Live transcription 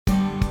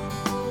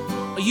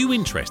Are you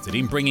interested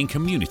in bringing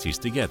communities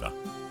together?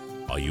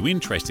 Are you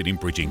interested in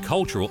bridging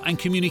cultural and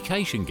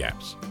communication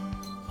gaps?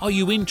 Are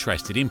you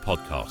interested in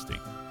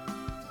podcasting?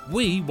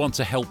 We want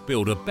to help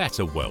build a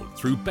better world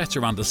through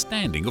better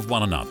understanding of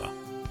one another.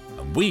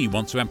 And we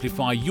want to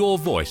amplify your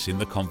voice in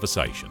the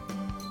conversation.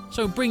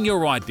 So bring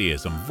your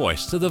ideas and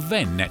voice to the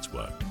Venn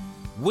Network.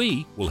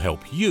 We will help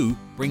you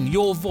bring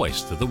your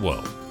voice to the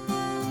world.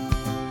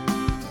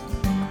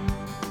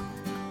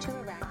 Two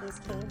Iraqis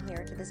came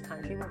here to this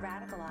country, were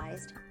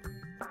radicalized.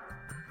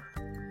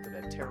 For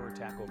that terror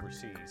attack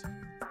overseas.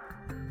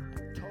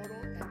 Total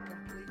and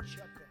complete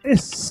shutdown.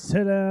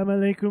 Assalamu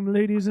alaikum,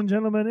 ladies and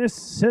gentlemen.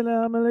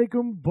 Assalamu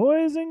alaikum,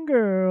 boys and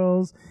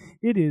girls.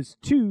 It is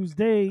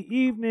Tuesday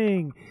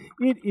evening.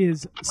 It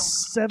is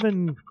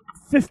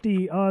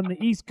 7:50 on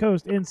the East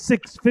Coast and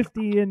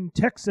 6:50 in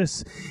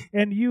Texas.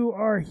 And you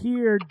are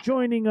here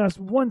joining us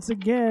once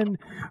again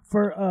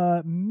for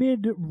a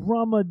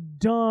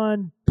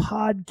mid-Ramadan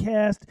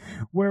podcast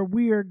where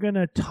we are going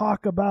to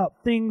talk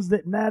about things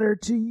that matter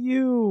to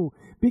you,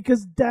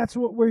 because that's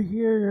what we're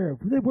here.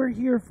 We're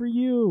here for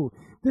you.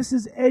 This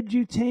is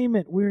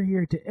edutainment. We're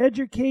here to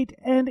educate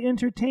and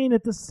entertain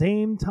at the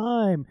same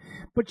time.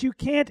 But you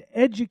can't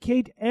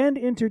educate and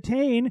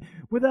entertain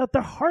without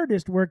the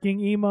hardest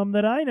working imam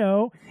that I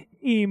know,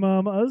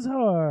 Imam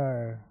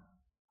Azhar.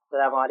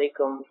 Assalamu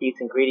alaikum, peace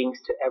and greetings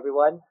to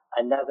everyone.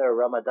 Another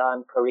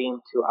Ramadan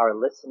Kareem to our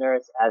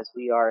listeners as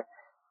we are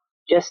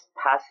just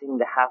passing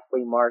the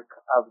halfway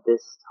mark of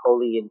this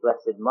holy and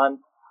blessed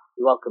month.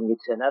 We welcome you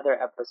to another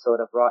episode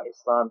of Raw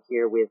Islam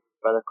here with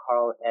Brother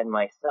Carl and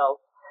myself,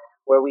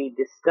 where we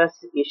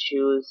discuss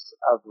issues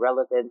of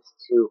relevance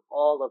to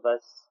all of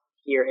us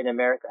here in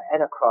America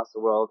and across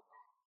the world,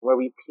 where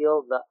we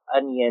peel the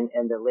onion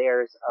and the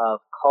layers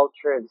of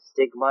culture and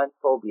stigma and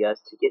phobias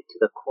to get to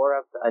the core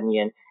of the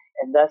onion,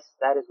 and thus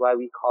that is why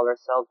we call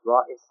ourselves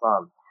Raw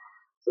Islam.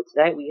 So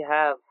tonight we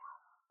have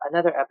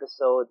another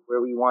episode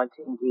where we want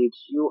to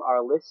engage you,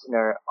 our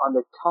listener, on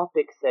the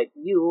topics that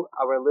you,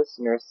 our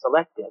listeners,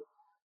 selected.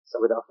 So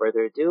without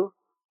further ado,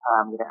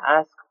 I'm going to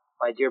ask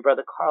my dear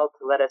brother Carl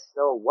to let us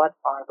know what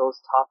are those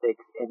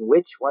topics and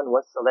which one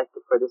was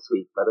selected for this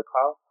week. Brother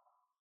Carl?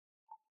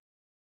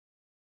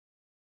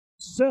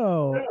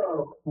 So,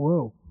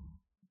 whoa,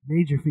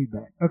 major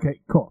feedback. Okay,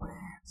 cool.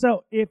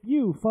 So, if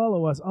you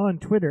follow us on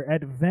Twitter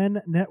at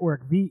Venn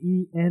Network,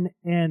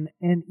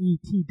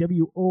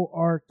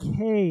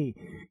 VENNNETWORK,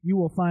 you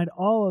will find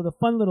all of the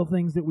fun little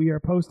things that we are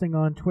posting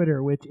on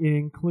Twitter, which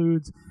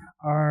includes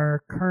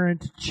our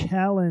current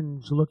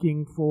challenge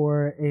looking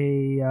for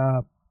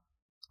a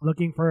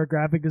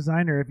graphic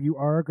designer. If you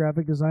are a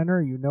graphic designer,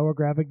 or you know a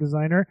graphic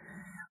designer,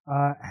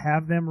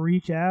 have them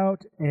reach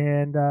out,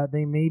 and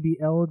they may be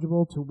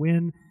eligible to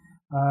win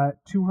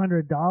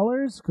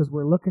 $200, because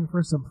we're looking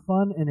for some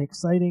fun and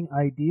exciting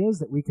ideas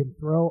that we can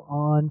throw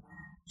on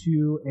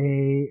to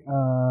a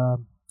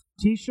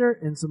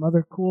t-shirt and some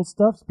other cool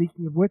stuff.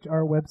 Speaking of which,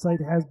 our website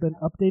has been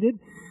updated.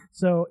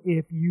 So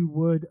if you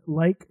would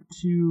like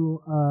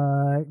to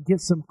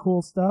get some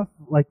cool stuff,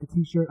 like the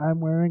t-shirt I'm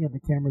wearing, and the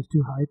camera's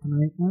too high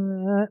tonight,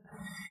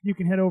 you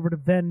can head over to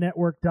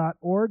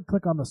vennetwork.org,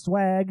 click on the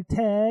swag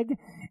tag,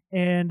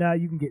 and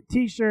you can get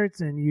t-shirts,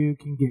 and you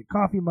can get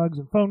coffee mugs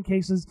and phone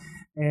cases,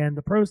 and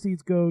the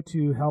proceeds go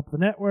to help the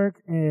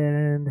network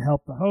and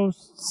help the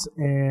hosts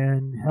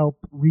and help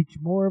reach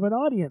more of an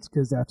audience,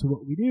 because that's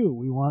what we do.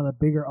 We want a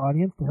bigger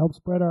audience to help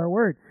spread our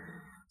word.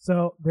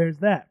 So there's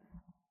that.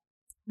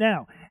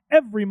 Now,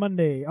 every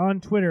Monday on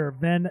Twitter,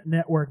 Venn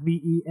Network,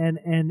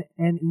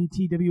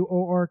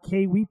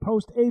 VENNNETWORK, we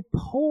post a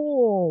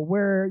poll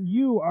where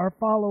you, our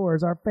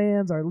followers, our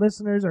fans, our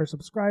listeners, our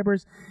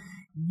subscribers,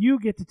 you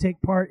get to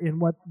take part in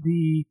what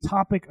the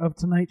topic of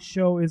tonight's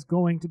show is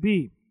going to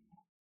be.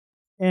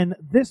 And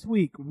this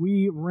week,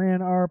 we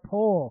ran our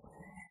poll.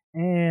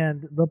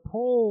 And the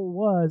poll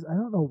was, I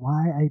don't know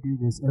why I do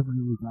this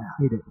every week, I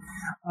hate it.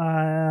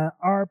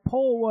 Our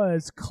poll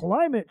was,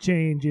 climate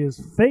change is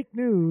fake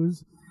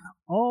news,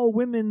 all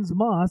women's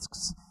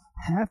mosques,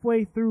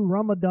 halfway through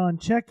Ramadan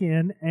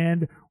check-in,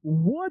 and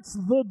what's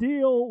the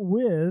deal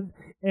with?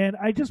 And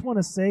I just want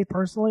to say,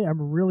 personally,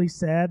 I'm really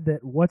sad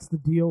that what's the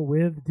deal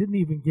with didn't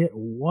even get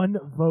one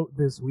vote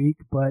this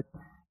week, but,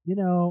 you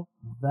know,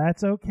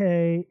 that's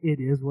okay. It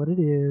is what it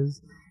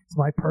is. It's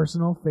my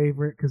personal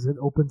favorite because it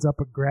opens up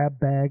a grab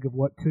bag of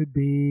what could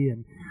be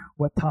and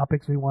what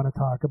topics we want to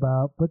talk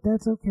about. But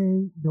that's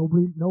okay.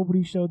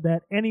 Nobody showed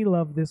that any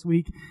love this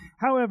week.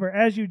 However,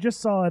 as you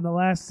just saw in the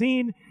last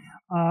scene,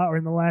 or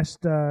in the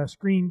last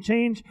screen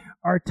change,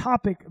 our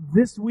topic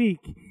this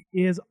week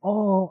is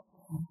all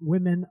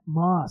women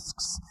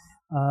mosques.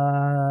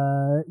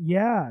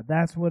 Yeah,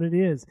 that's what it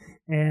is.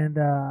 And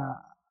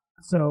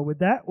so with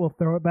that, we'll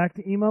throw it back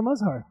to Imam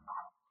Azhar.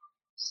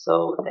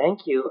 So,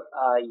 thank you.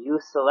 You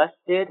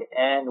selected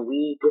and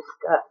we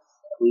discussed.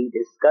 We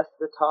discussed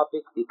the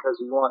topic because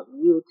we want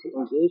you to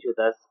engage with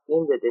us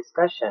in the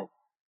discussion.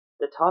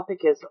 The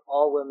topic is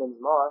All Women's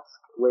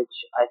Mosque,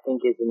 which I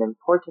think is an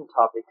important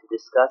topic to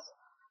discuss,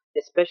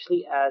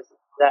 especially as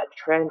that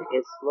trend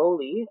is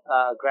slowly,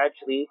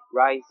 gradually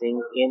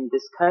rising in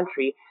this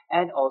country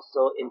and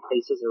also in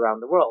places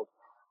around the world.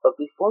 But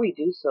before we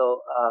do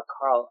so,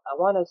 Carl, I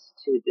want us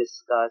to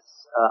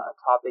discuss a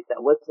topic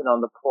that wasn't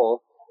on the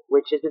poll,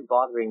 which has been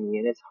bothering me,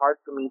 and it's hard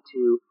for me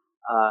to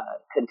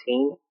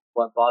contain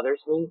what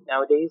bothers me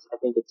nowadays. I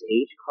think it's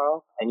age,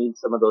 Carl. I need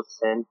some of those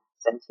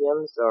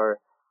Centiums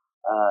or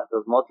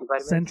those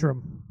multivitamins.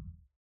 Centrum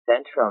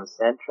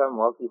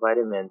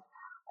multivitamins.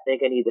 I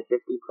think I need the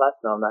 50 plus.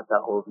 No, I'm not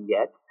that old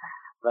yet.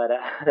 But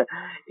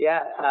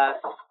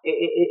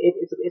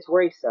it's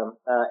worrisome.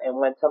 And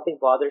when something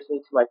bothers me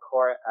to my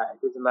core,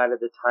 it doesn't matter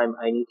the time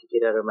I need to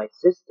get out of my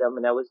system.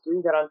 And I was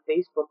doing that on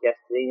Facebook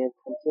yesterday, and it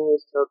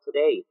continues till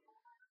today.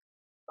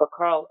 But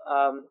Carl,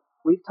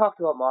 we've talked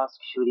about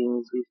mosque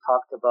shootings. We've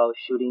talked about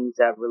shootings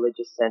at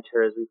religious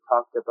centers. We've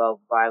talked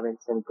about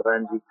violence and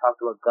guns. We've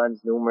talked about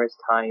guns numerous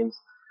times.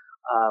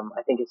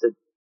 I think it's a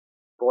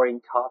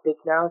boring topic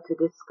now to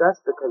discuss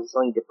because it's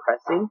only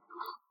depressing.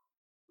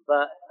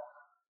 But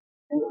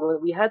when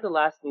we had the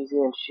last New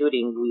Zealand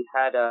shooting, we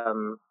had a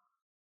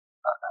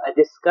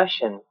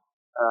discussion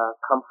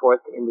come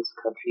forth in this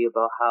country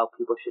about how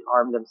people should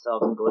arm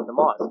themselves and go to the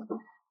mosque.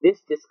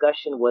 This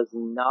discussion was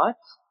not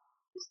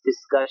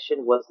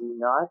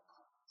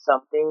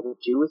something the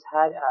Jews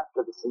had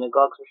after the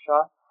synagogues were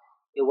shot.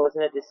 It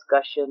wasn't a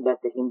discussion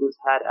that the Hindus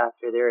had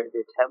after their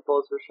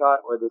temples were shot,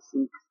 or the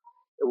Sikhs.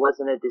 It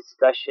wasn't a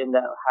discussion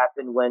that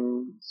happened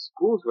when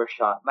schools were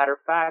shot. Matter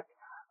of fact,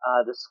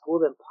 the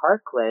school in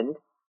Parkland,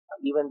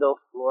 even though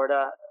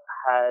Florida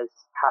has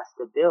passed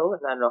a bill,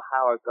 and I don't know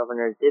how our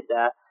governor did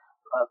that,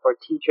 for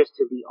teachers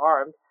to be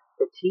armed,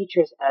 the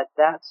teachers at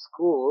that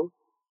school,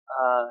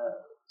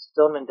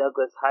 Stoneman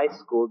Douglas High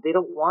School, they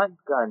don't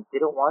want guns. They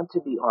don't want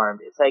to be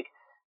armed. It's like,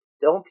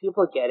 don't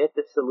people get it?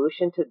 The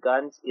solution to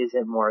guns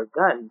isn't more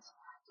guns.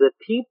 So the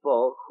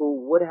people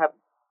who would have,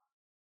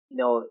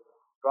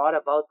 brought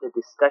about the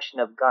discussion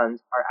of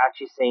guns are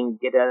actually saying,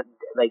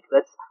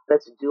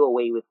 let's do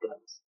away with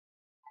guns.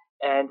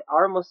 And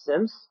our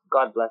Muslims,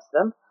 God bless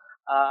them,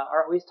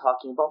 are always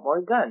talking about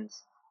more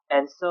guns.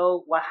 And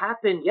so what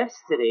happened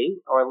yesterday,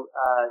 or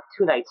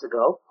 2 nights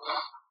ago,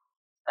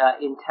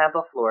 in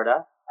Tampa,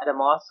 Florida, at a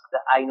mosque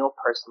that I know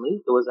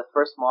personally, it was the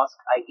first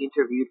mosque I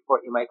interviewed for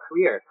in my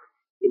career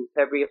in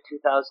February of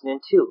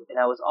 2002. And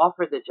I was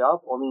offered the job,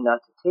 only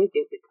not to take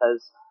it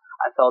because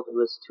I felt it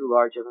was too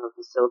large of a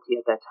facility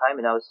at that time,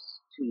 and I was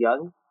too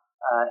young,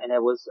 and I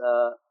was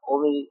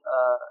only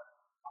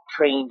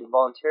trained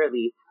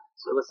voluntarily,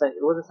 so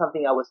it wasn't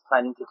something I was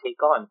planning to take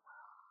on.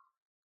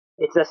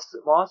 It's a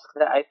mosque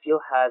that I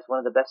feel has one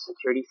of the best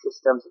security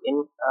systems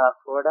in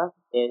Florida.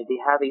 They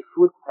have a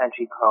food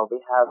pantry, Carl. They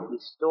have a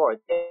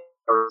store. They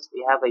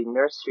have a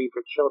nursery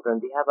for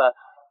children. They have a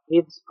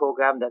HIBS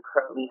program that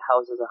currently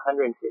houses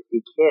 150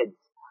 kids.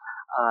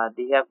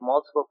 They have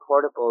multiple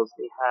portables.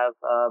 They have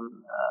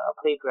a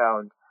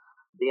playground.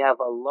 They have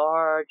a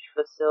large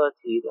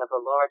facility. They have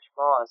a large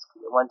mosque.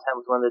 At one time,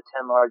 it was one of the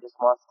 10 largest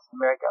mosques in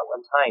America at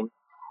one time.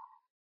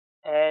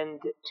 And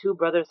 2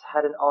 brothers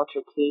had an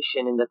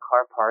altercation in the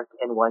car park,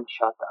 and one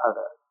shot the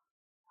other.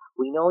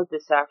 We know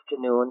this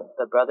afternoon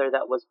the brother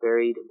that was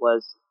buried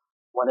was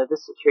one of the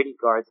security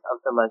guards of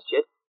the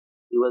masjid.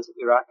 He was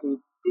Iraqi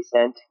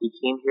descent. He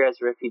came here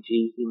as a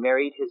refugee. He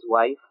married his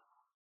wife,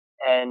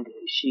 and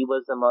she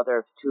was the mother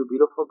of 2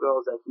 beautiful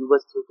girls that he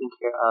was taking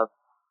care of,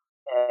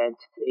 and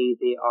today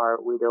they are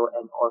widow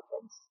and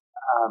orphans.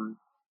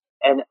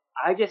 And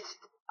I just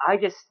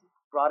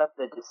brought up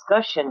the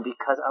discussion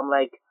because I'm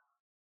like,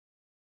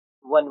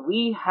 when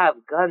we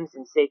have guns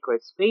in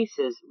sacred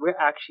spaces, we're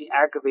actually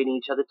aggravating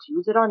each other to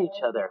use it on each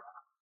other.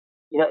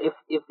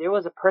 If there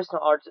was a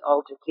personal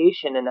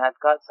altercation, and I've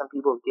got some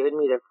people who've given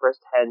me their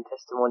first-hand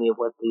testimony of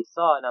what they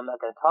saw, and I'm not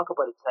going to talk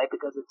about it tonight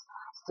because it's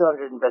still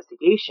under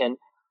investigation,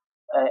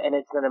 and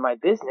it's none of my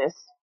business.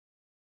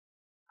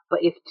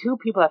 But if 2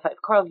 people have,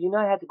 Carl,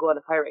 I had to go on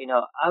a fire right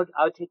now, I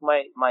would take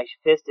my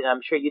fist, and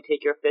I'm sure you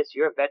take your fist.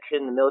 You're a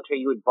veteran in the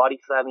military. You would body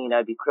slam me, and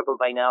I'd be crippled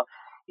by now,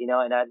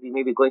 and I'd be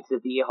maybe going to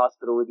the VA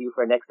hospital with you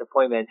for a next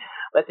appointment.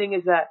 But the thing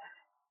is that,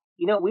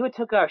 we would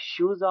take our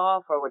shoes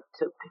off or would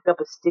pick up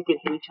a stick and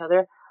hit each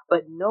other,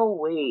 but no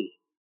way.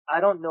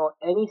 I don't know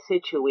any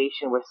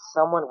situation where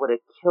someone would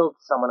have killed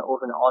someone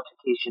over an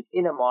altercation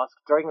in a mosque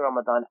during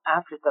Ramadan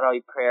after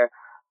Tarawih prayer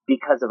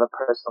because of a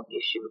personal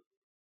issue.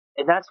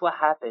 And that's what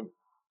happened.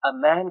 A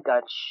man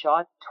got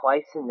shot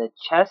twice in the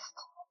chest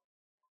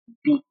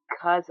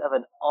because of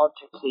an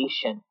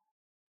altercation.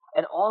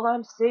 And all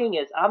I'm saying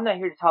is, I'm not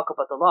here to talk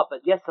about the law,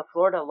 but yes, the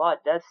Florida law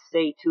does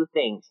say 2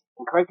 things.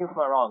 And correct me if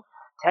I'm wrong.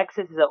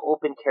 Texas is an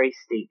open carry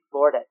state.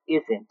 Florida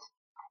isn't.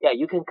 Yeah,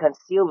 you can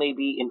conceal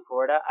maybe in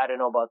Florida. I don't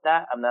know about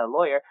that. I'm not a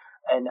lawyer,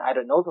 and I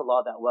don't know the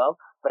law that well.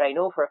 But I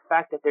know for a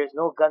fact that there's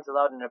no guns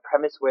allowed in a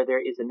premise where there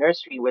is a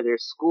nursery, where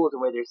there's schools,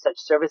 and where there's such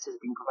services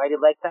being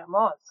provided like that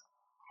mosque.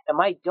 And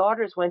my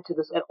daughters went to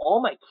this, and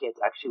all my kids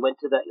actually went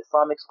to the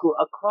Islamic school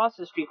across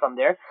the street from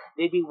there.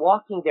 They'd be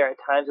walking there at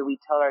times, and we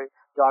tell our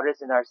daughters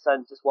and our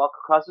sons just walk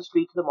across the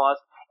street to the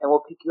mosque, and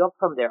we'll pick you up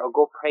from there, or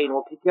go pray and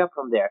we'll pick you up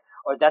from there.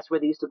 Or that's where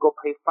they used to go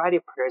pray Friday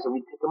prayers and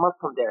we pick them up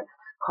from there.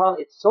 Carl,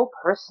 it's so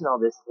personal,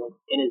 this thing,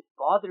 and it's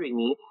bothering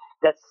me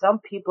that some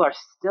people are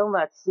still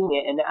not seeing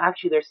it, and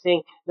actually they're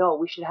saying, no,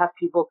 we should have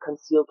people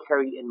conceal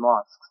carry in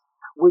mosques.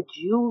 Would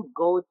you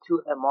go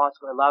to a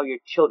mosque or allow your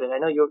children? I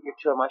know your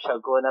children,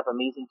 mashallah, growing up,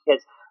 amazing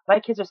kids. My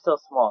kids are still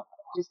small.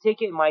 Just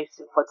take it in my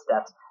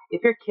footsteps.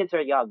 If your kids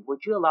are young, would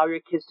you allow your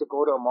kids to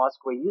go to a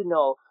mosque where you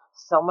know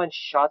someone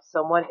shot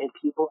someone and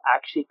people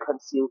actually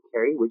conceal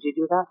carry? Would you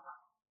do that?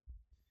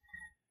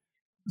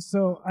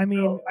 So, I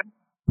mean,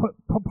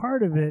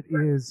 part of it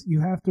is you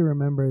have to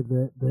remember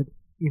that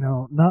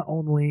not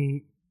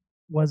only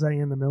was I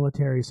in the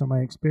military, so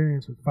my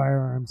experience with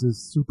firearms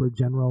is super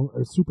general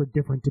or super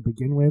different to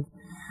begin with,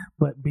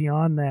 but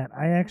beyond that,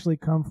 I actually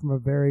come from a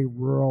very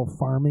rural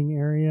farming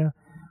area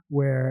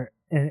where,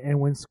 and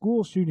when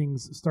school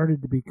shootings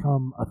started to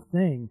become a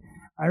thing,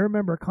 I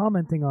remember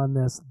commenting on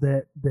this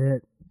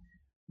that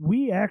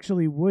we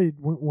actually would,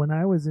 when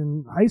I was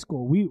in high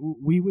school,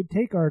 we would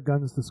take our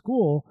guns to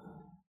school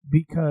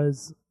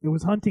because it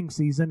was hunting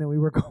season and we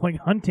were going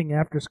hunting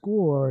after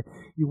school, or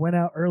you went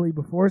out early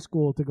before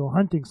school to go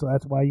hunting, so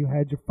that's why you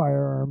had your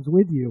firearms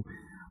with you.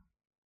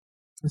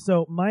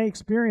 So my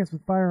experience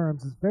with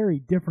firearms is very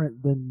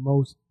different than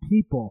most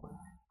people.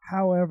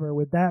 However,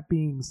 with that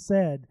being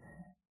said,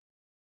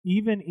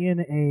 even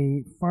in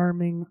a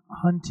farming,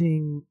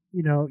 hunting,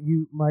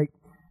 my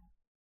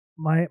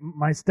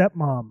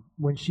stepmom,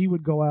 when she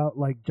would go out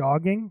like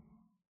jogging,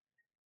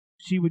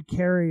 she would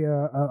carry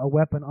a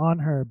weapon on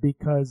her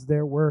because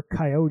there were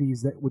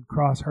coyotes that would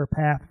cross her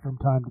path from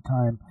time to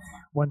time.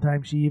 One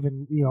time she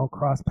even,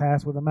 crossed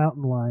paths with a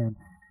mountain lion.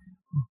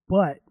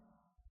 But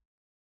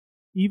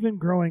even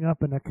growing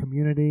up in a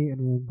community and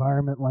an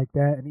environment like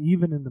that, and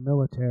even in the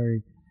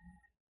military,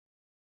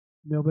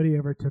 nobody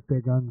ever took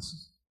their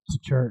guns to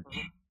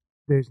church.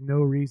 There's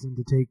no reason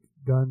to take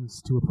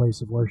guns to a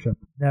place of worship.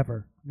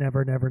 Never.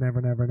 Never, never,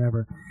 never, never,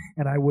 never.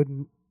 And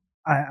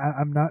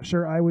I'm not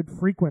sure I would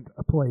frequent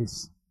a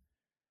place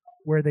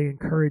where they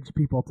encourage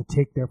people to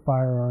take their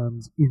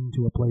firearms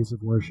into a place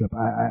of worship.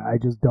 I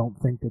just don't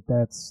think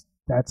that's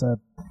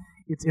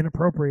it's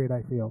inappropriate,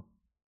 I feel.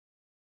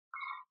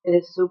 It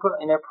is super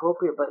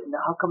inappropriate, but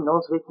how come no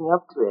one's waking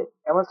up to it?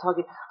 Everyone's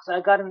talking. So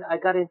I got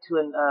into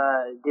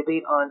a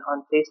debate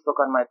on Facebook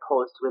on my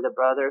post with a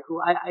brother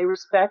who I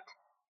respect.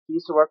 He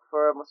used to work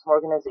for a Muslim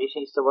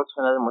organization. He still works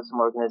for another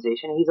Muslim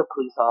organization. He's a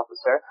police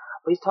officer.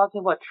 But he's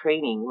talking about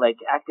training, like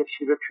active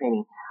shooter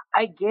training.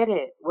 I get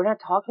it. We're not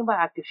talking about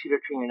active shooter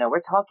training now.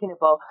 We're talking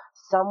about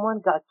someone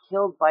got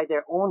killed by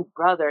their own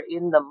brother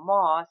in the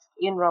mosque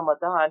in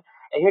Ramadan,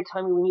 and you're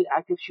telling me we need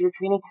active shooter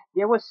training?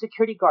 There was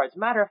security guards.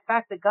 Matter of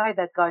fact, the guy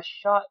that got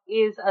shot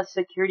is a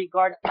security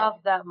guard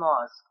of that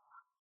mosque.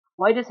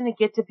 Why doesn't it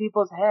get to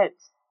people's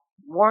heads?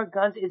 More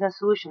guns isn't a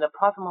solution. The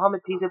Prophet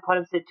Muhammad, peace be upon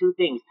him, said two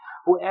things.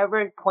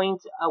 Whoever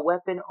points a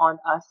weapon on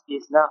us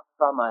is not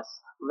from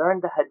us.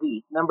 Learn the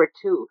hadith. Number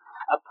two,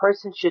 a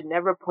person should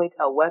never point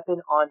a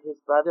weapon on his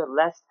brother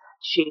lest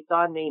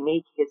Shaitan may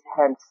make his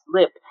hand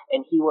slip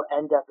and he will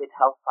end up in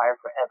hellfire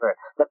forever.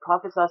 The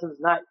Prophet ﷺ is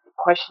not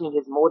questioning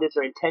his motives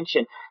or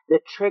intention. The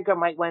trigger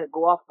might want to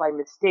go off by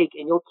mistake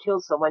and you'll kill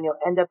someone, you'll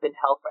end up in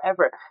hell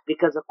forever.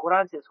 Because the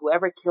Quran says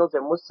whoever kills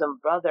their Muslim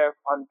brother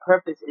on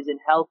purpose is in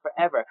hell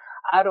forever.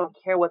 I don't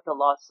care what the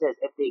law says.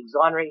 If they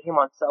exonerate him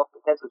on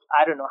self-defense, which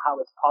I don't know how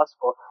it's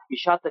possible, you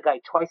shot the guy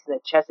twice in the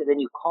chest and then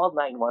you called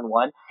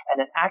 911,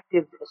 and an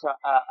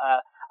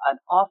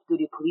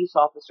off-duty police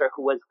officer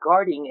who was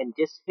guarding and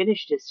just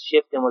finished his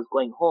shift and was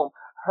going home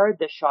heard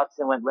the shots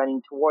and went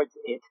running towards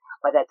it.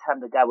 By that time,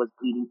 the guy was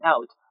bleeding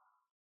out.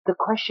 The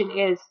question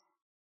is,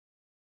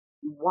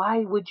 why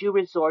would you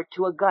resort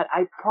to a gun?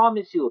 I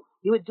promise you,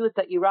 you would do it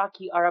the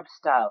Iraqi Arab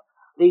style.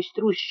 They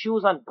threw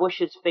shoes on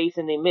Bush's face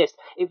and they missed.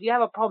 If you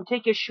have a problem,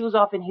 take your shoes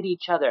off and hit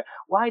each other.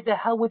 Why the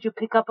hell would you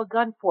pick up a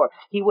gun for?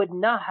 He would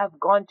not have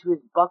gone to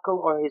his buckle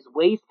or his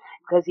waist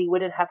because he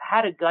wouldn't have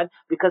had a gun,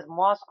 because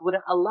mosque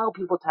wouldn't allow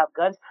people to have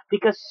guns,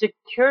 because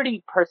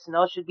security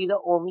personnel should be the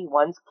only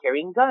ones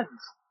carrying guns.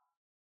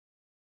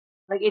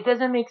 Like, it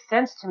doesn't make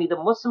sense to me.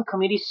 The Muslim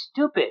community is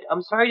stupid.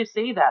 I'm sorry to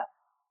say that.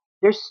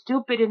 They're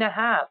stupid and a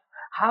half.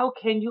 How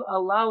can you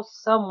allow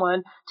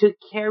someone to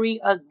carry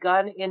a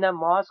gun in a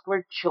mosque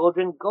where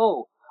children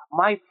go?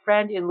 My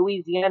friend in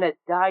Louisiana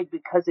died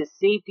because his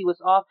safety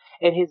was off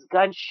and his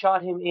gun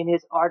shot him in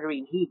his artery,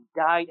 and he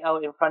died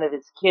out in front of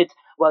his kids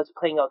while he was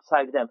playing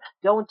outside with them.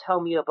 Don't tell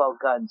me about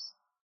guns.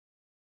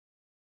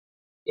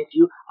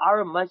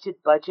 Our masjid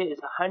budget is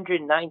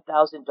 $109,000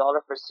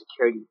 for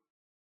security.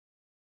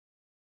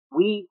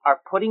 We are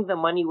putting the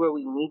money where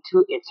we need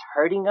to. It's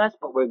hurting us,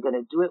 but we're going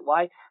to do it.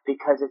 Why?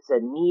 Because it's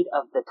a need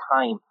of the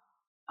time.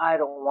 I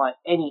don't want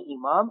any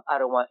imam. I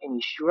don't want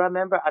any shura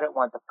member. I don't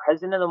want the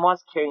president of the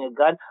mosque carrying a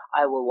gun.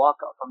 I will walk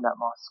out from that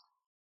mosque.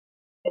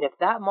 And if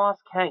that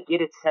mosque can't get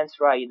its sense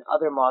right in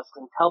other mosques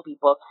and tell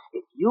people,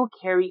 if you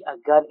carry a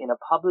gun in a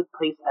public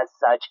place as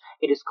such,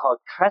 it is called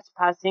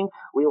trespassing.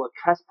 We will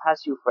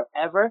trespass you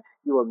forever.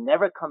 You will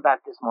never come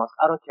back to this mosque.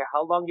 I don't care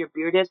how long your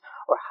beard is,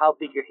 or how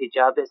big your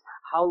hijab is,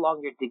 how long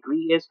your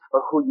degree is,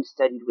 or who you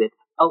studied with.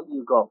 Out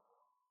you go.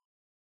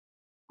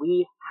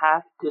 We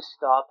have to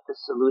stop the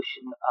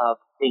solution of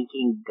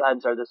thinking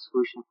guns are the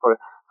solution for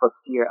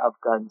fear of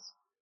guns.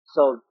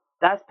 So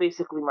that's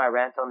basically my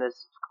rant on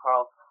this,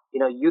 Carl.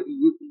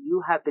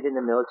 You have been in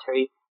the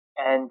military,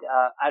 and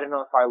I don't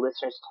know if our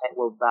listeners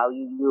will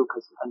value you,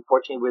 because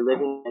unfortunately we're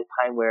living in a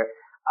time where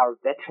our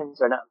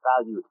veterans are not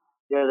valued.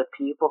 They're the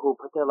people who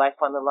put their life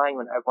on the line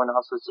when everyone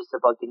else was just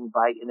about getting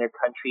by in their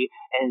country.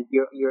 And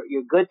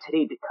you're good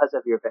today because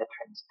of your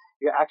veterans.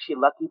 You're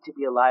actually lucky to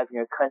be alive, and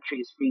your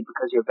country is free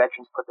because your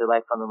veterans put their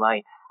life on the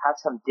line.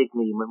 Have some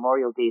dignity.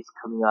 Memorial Day is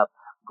coming up.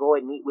 Go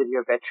and meet with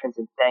your veterans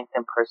and thank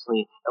them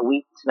personally. And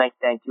we tonight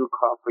thank you,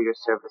 Carl, for your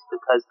service,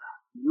 because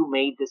you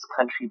made this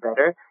country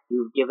better.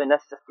 You've given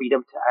us the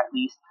freedom to at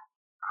least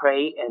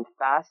pray and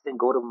fast and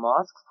go to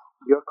mosques.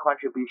 Your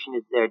contribution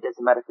is there. It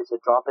doesn't matter if it's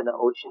a drop in the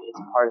ocean, it's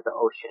part of the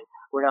ocean.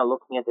 We're not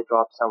looking at the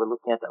drops now, we're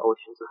looking at the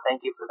ocean. So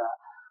thank you for that.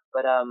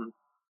 But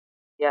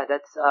yeah,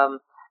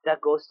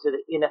 that goes to the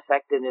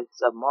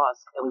ineffectiveness of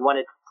mosques, and we want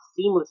to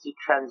seamlessly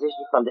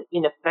transition from the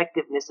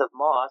ineffectiveness of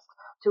mosques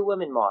to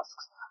women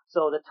mosques.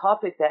 So the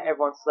topic that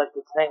everyone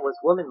selected tonight was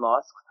women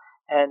mosques,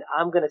 and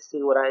I'm gonna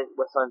see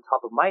what's on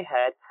top of my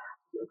head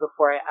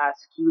before I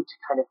ask you to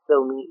kind of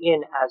fill me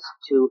in as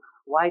to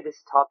why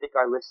this topic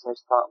our listeners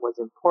thought was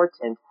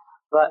important.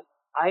 But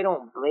I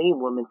don't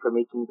blame women for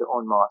making their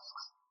own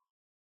mosques,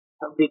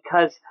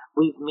 because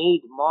we've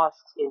made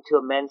mosques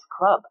into a men's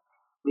club.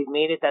 We've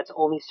made it that's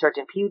only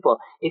certain people.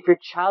 If your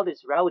child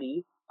is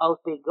rowdy,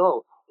 out they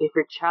go. If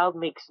your child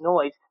makes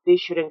noise, they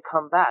shouldn't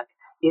come back.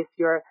 If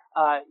your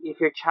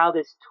child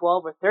is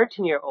 12 or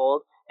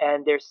 13-year-old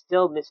and they're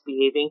still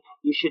misbehaving,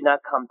 you should not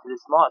come to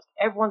this mosque.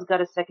 Everyone's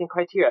got a second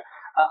criteria.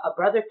 A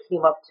brother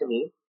came up to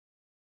me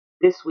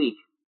this week,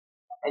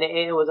 and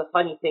it was a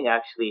funny thing,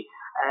 actually.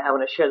 I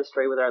want to share the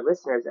story with our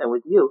listeners and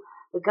with you.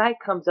 The guy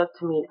comes up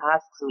to me and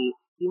asks me,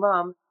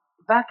 Imam,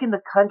 back in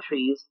the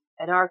countries,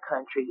 in our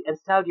country, in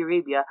Saudi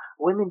Arabia,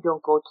 women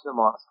don't go to the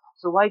mosque.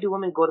 So why do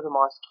women go to the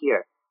mosque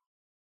here?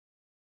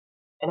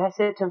 And I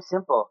said to him,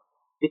 simple,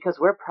 because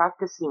we're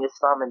practicing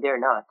Islam and they're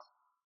not.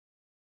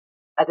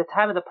 At the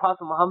time of the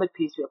Prophet Muhammad,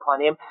 peace be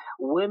upon him,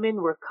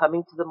 women were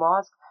coming to the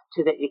mosque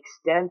to the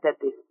extent that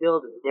they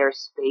filled their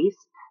space,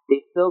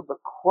 they filled the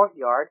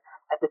courtyard.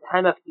 At the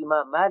time of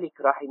Imam Malik,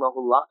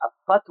 rahimahullah, a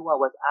fatwa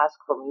was asked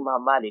from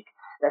Imam Malik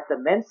that the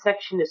men's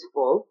section is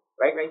full,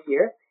 right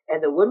here,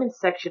 and the women's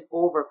section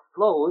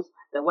overflows,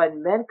 that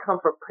when men come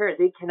for prayer,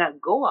 they cannot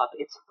go up.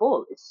 It's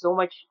full.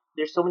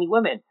 There's so many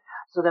women.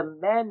 So the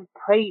men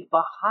prayed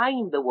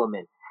behind the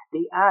women.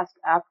 They asked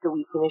after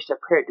we finished the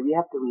prayer, do we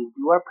have to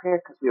redo our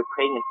prayer because we were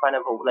praying in front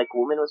of like a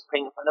woman was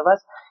praying in front of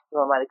us?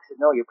 Imam Malik said,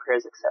 no, your prayer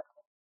is accepted.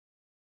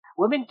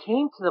 Women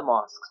came to the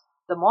mosques.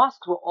 The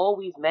mosques were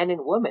always men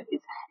and women.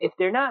 If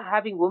they're not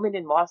having women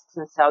in mosques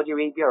in Saudi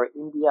Arabia or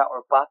India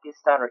or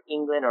Pakistan or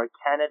England or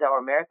Canada or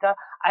America,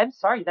 I'm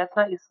sorry, that's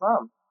not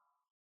Islam.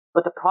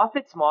 But the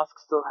Prophet's mosque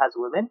still has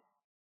women.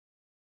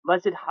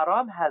 Masjid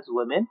Haram has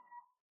women.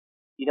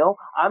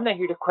 I'm not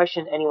here to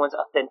question anyone's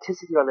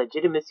authenticity or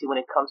legitimacy when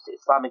it comes to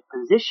Islamic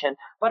position,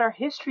 but our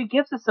history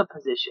gives us a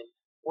position.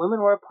 Women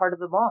were a part of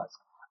the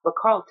mosque. But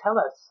Carl, tell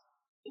us.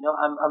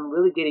 I'm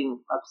really getting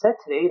upset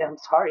today, and I'm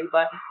sorry,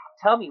 but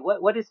tell me,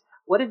 what is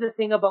the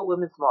thing about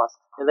women's mosques?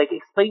 And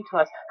explain to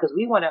us, because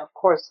we want to, of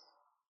course,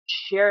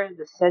 share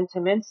the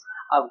sentiments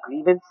of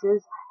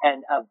grievances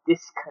and of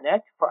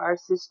disconnect for our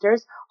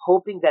sisters,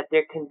 hoping that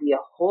there can be a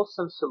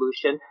wholesome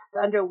solution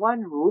that under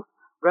one roof,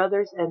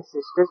 brothers and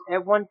sisters,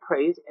 everyone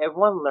prays,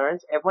 everyone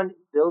learns, everyone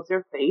builds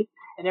their faith,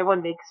 and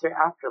everyone makes their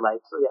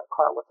afterlife. So yeah,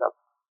 Carl, what's up?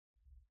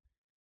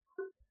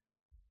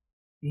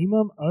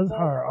 Imam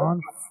Azhar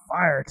on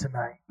fire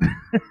tonight.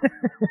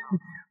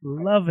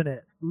 Loving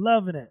it.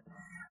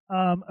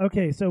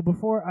 Okay, so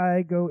before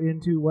I go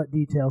into what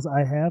details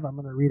I have, I'm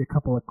going to read a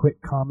couple of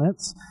quick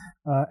comments.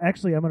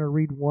 Actually, I'm going to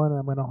read one, and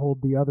I'm going to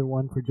hold the other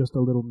one for just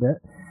a little bit.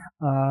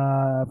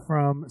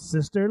 From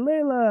Sister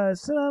Layla.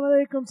 Assalamu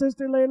alaikum,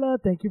 Sister Layla.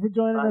 Thank you for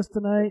joining us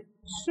tonight.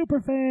 Super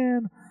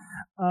fan.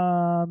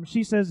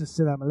 She says,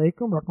 Assalamu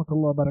alaikum,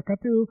 rahmatullah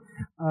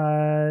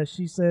barakatuh.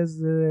 She says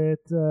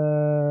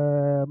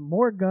that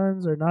more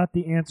guns are not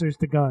the answers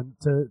to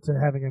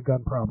having a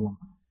gun problem.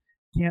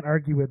 Can't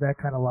argue with that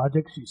kind of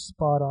logic. She's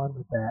spot on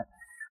with that.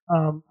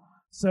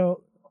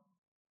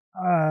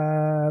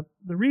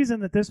 The reason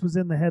that this was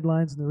in the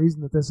headlines and the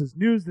reason that this is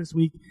news this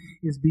week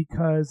is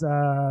because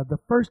the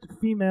first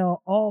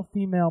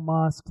all-female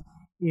mosque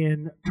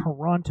in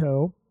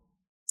Toronto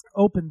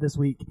opened this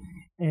week,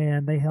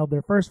 and they held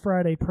their first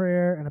Friday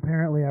prayer, and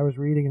apparently I was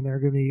reading, and they're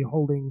going to be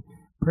holding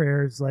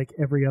prayers like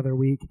every other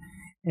week.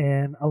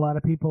 And a lot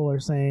of people are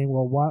saying,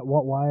 well,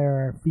 why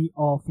are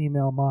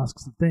all-female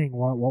mosques a thing?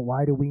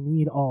 Why do we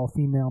need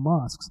all-female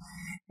mosques?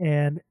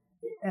 And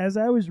as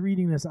I was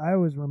reading this, I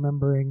was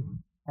remembering,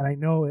 and I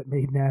know it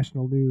made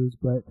national news,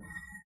 but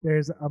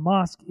there's a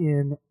mosque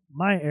in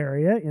my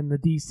area, in the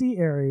D.C.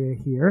 area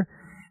here,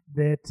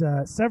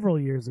 that several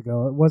years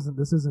ago,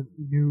 this isn't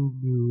new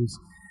news,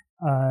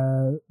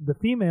 the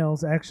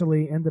females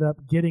actually ended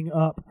up getting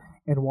up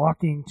and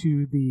walking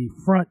to the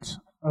front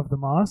of the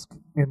mosque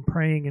and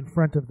praying in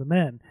front of the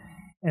men.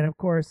 And of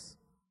course,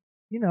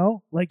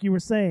 like you were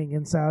saying,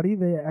 in Saudi,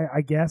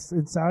 I guess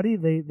in Saudi,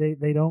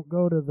 they don't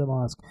go to the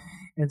mosque.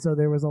 And so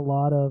there was a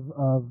lot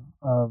of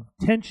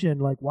tension,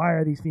 like, why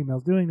are these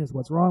females doing this?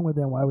 What's wrong with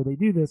them? Why would they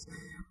do this?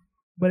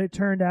 But it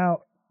turned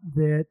out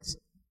that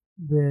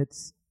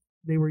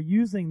they were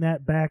using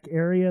that back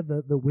area,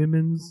 the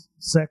women's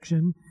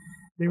section,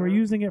 they were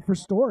using it for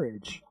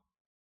storage.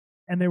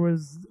 And it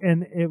was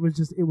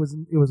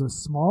a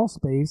small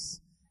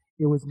space.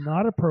 It was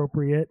not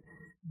appropriate.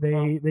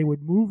 They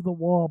would move the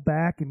wall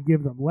back and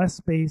give them less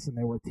space, and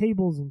there were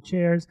tables and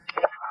chairs.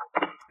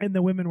 And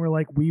the women were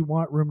like, we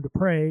want room to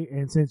pray,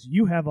 and since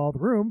you have all the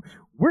room,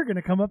 we're going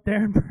to come up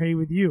there and pray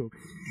with you.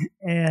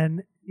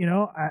 And,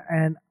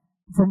 and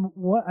from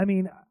what, I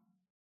mean,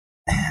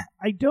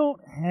 I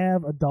don't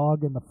have a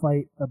dog in the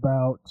fight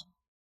about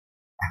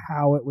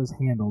how it was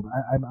handled.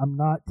 I'm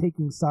not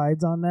taking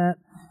sides on that.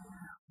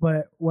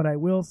 But what I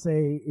will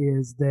say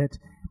is that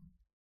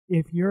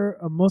if you're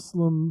a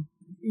Muslim,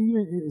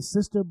 even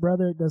sister,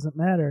 brother, it doesn't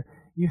matter,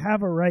 you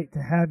have a right to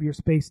have your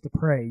space to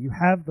pray. You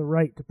have the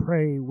right to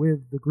pray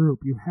with the group.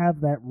 You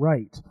have that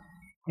right.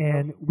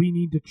 And we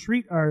need to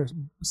treat our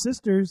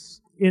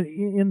sisters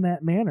in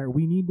that manner.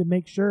 We need to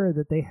make sure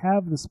that they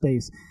have the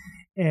space.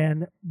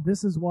 And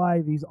this is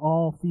why these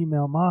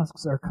all-female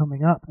mosques are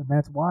coming up. And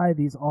that's why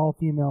these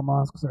all-female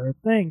mosques are a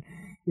thing,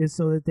 is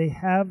so that they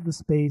have the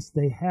space,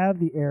 they have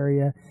the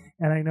area.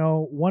 And I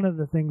know one of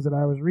the things that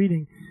I was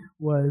reading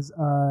was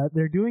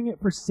they're doing it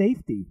for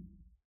safety.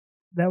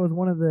 That was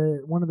one of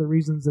the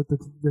reasons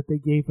that they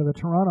gave for the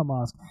Toronto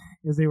mosque,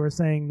 is they were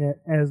saying that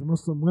as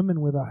Muslim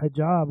women with a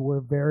hijab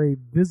were very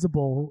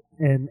visible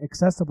and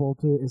accessible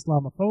to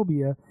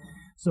Islamophobia,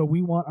 so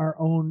we want our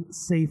own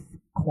safe,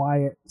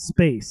 quiet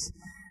space.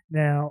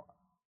 Now,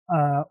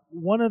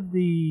 one of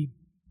the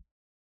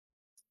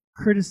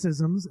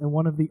criticisms and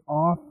one of the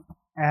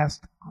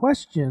oft-asked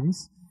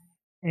questions,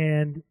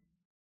 and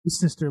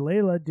Sister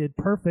Layla did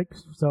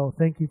perfect, so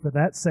thank you for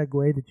that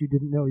segue that you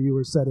didn't know you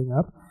were setting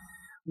up,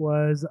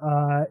 was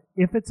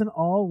if it's an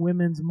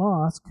all-women's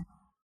mosque,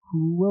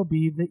 who will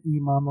be the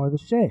imam or the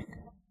sheikh?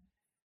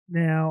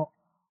 Now,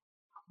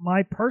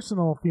 my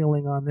personal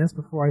feeling on this,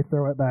 before I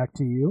throw it back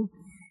to you,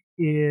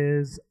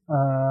 is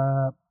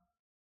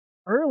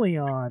early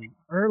on,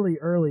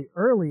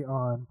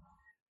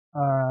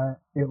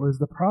 it was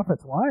the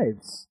Prophet's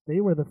wives. They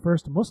were the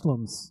first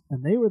Muslims,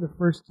 and they were the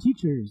first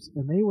teachers,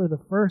 and they were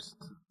the first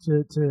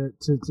to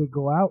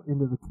go out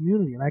into the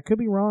community. And I could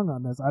be wrong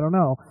on this. I don't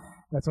know.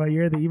 That's why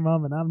you're the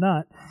imam and I'm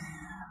not.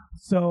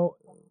 So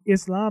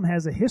Islam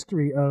has a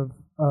history of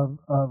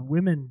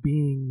women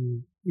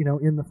being,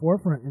 in the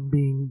forefront and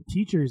being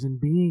teachers and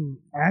being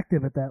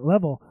active at that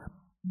level.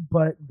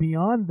 But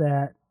beyond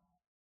that,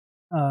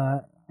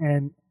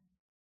 and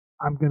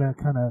I'm going to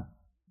kind of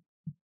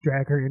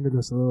drag her into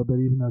this a little bit,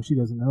 even though she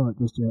doesn't know it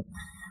just yet.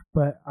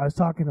 But I was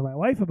talking to my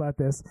wife about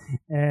this,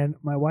 and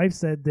my wife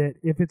said that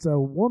if it's a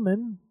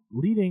woman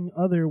leading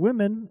other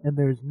women and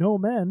there's no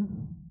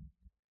men,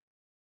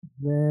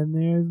 then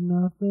there's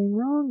nothing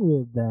wrong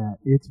with that.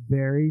 It's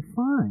very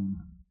fine.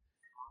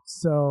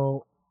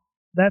 So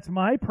that's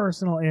my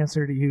personal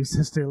answer to you,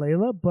 Sister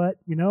Layla. But,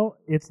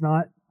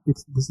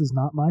 this is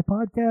not my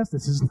podcast.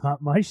 This is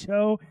not my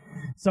show.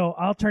 So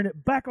I'll turn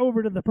it back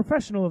over to the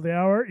professional of the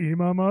hour,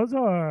 Imam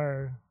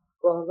Azhar.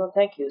 Well, no,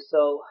 thank you.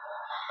 So,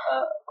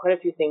 quite a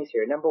few things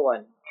here. Number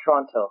one,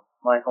 Toronto,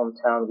 my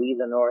hometown. We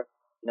the North.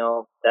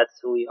 That's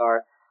who we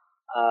are.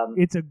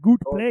 It's a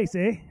good place,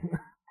 eh?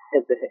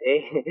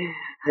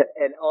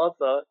 And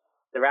also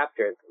the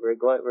Raptors. We're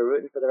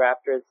rooting for the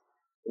Raptors.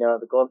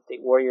 The Golden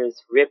State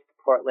Warriors ripped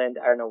Portland.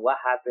 I don't know what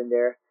happened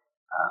there.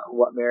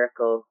 What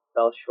miracle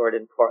fell short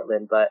in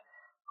Portland, but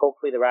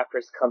hopefully the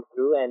Raptors come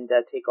through and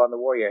take on the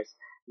Warriors.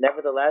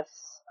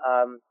 Nevertheless,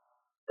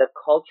 the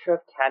culture of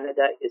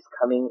Canada is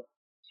coming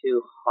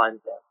to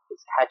haunt them.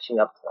 It's catching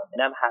up to them,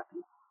 and I'm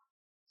happy.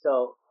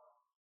 So,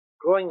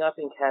 growing up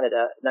in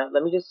Canada, now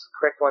let me just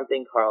correct one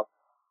thing, Carl.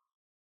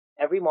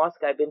 Every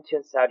mosque I've been to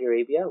in Saudi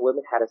Arabia,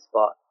 women had a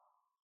spot.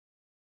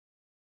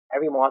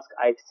 Every mosque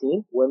I've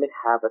seen, women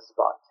have a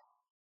spot.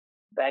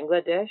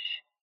 Bangladesh,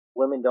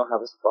 women don't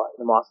have a spot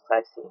in the mosques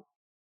I've seen.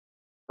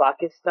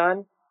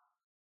 Pakistan,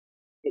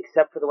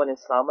 except for the one in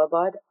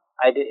Islamabad,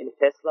 I did in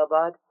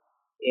Faisalabad,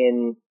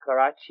 in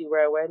Karachi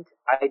where I went,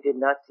 I did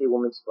not see a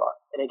woman's spot.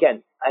 And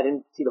again, I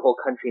didn't see the whole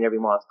country in every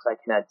mosque, so I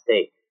cannot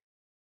say.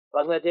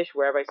 Bangladesh,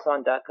 wherever I saw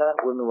in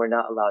Dhaka, women were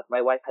not allowed.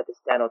 My wife had to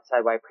stand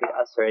outside while I prayed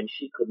Asr, and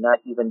she could not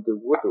even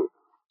do wudu.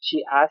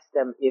 She asked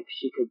them if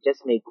she could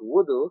just make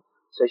wudu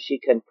so she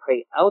can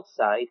pray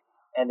outside,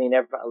 and they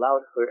never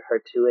allowed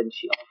her to, and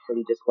she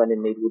ultimately just went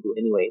and made wudu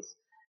anyways.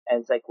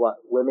 and it's like, what,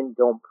 women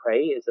don't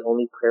pray? Is it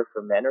only prayer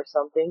for men or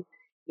something?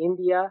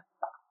 India,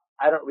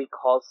 I don't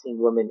recall seeing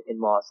women in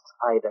mosques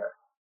either.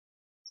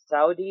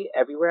 Saudi,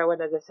 everywhere I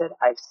went, as I said,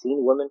 I've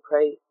seen women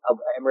pray.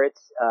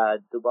 Emirates,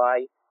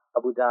 Dubai,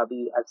 Abu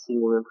Dhabi, I've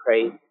seen women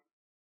pray.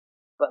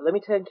 But let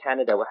me tell you in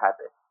Canada what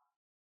happened.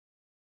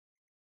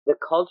 The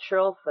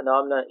cultural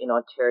phenomena in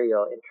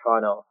Ontario, in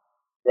Toronto,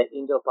 the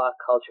Indo-Pak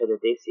culture, the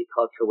Desi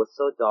culture was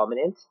so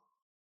dominant,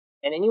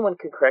 and anyone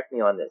can correct me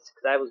on this,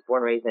 because I was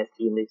born, raised, and I've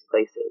seen these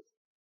places.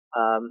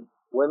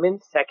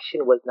 Women's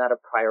section was not a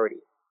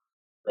priority.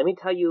 Let me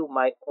tell you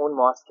my own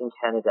mosque in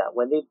Canada.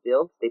 When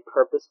they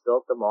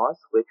purpose-built the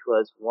mosque, which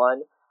was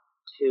 1,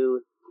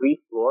 2,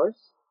 3 floors,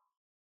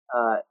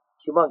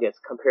 humongous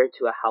compared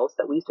to a house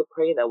that we used to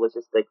pray in that was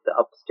just like the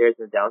upstairs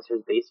and the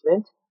downstairs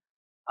basement.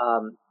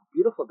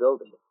 Beautiful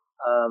building.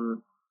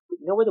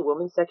 You know where the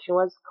women's section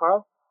was,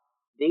 Carl?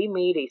 They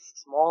made a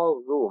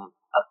small room,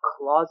 a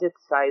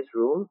closet-sized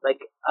room. Like,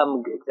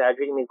 I'm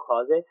exaggerating the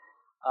closet.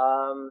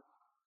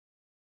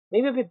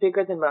 Maybe a bit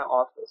bigger than my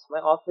office. My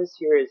office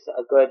here is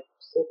a good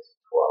 6,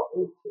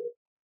 12, 18,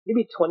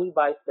 maybe 20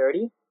 by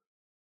 30.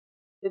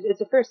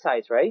 It's a fair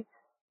size, right?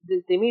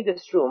 They made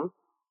this room.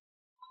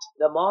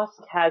 The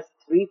mosque has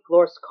 3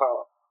 floors,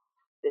 Carl.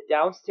 The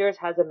downstairs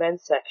has a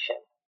men's section.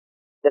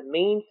 The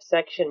main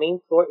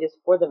floor is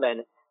for the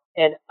men,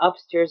 and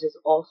upstairs is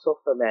also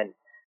for men.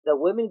 The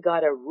women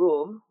got a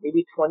room,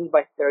 maybe 20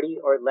 by 30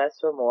 or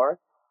less or more,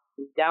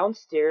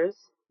 downstairs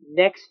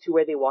next to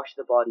where they wash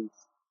the bodies.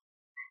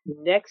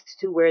 Next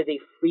to where they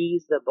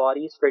freeze the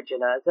bodies for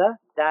janazah,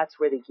 that's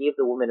where they gave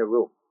the women a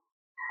room.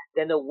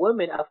 Then the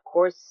women, of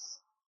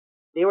course,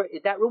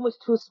 that room was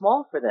too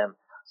small for them.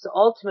 So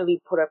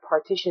ultimately put a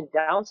partition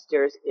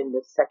downstairs in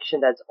the section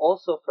that's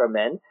also for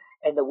men,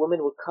 and the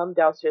women would come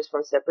downstairs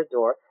from a separate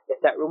door.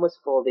 If that room was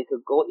full, they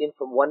could go in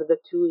from one of the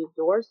 2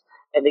 doors,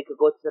 and they could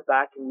go to the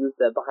back and use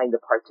behind the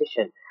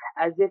partition,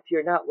 as if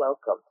you're not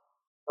welcomed.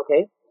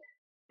 Okay?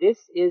 This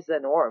is the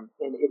norm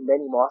in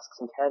many mosques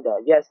in Canada.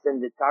 Yes, then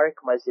the Tariq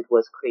Masjid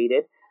was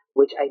created,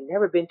 which I've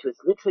never been to.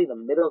 It's literally in the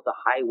middle of the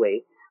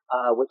highway,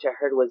 which I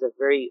heard was a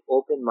very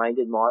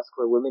open-minded mosque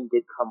where women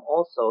did come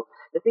also.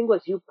 The thing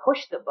was, you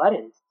push the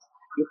buttons.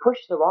 You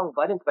pushed the wrong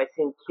buttons by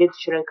saying kids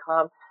shouldn't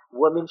come,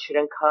 women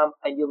shouldn't come,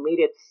 and you made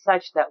it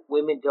such that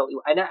women don't.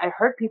 And I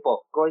heard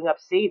people growing up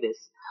say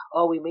this.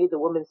 Oh, we made the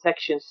women's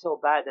section so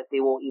bad that they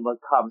won't even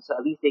come, so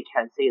at least they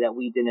can't say that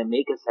we didn't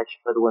make a section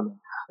for the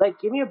women. Like,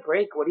 give me a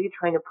break. What are you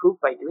trying to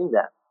prove by doing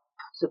that?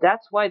 So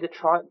that's why the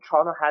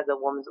Toronto has a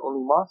women's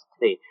only mosque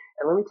today.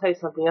 And let me tell you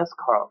something else,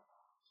 Carl.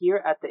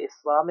 Here at the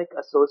Islamic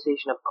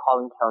Association of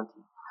Collin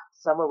County,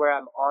 somewhere where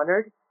I'm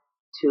honored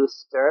to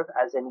serve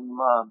as an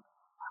imam,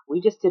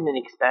 we just did an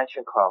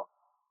expansion, Carl.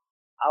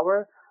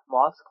 Our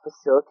mosque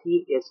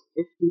facility is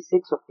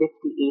 56 or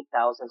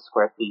 58,000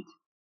 square feet,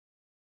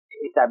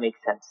 if that makes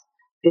sense.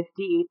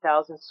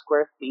 58,000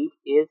 square feet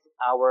is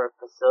our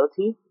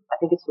facility. I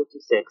think it's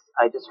 56.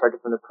 I just heard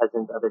it from the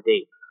president the other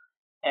day.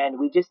 And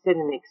we just did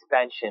an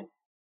expansion.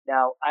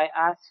 Now, I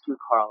asked you,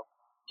 Carl,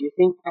 do you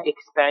think that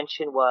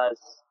expansion was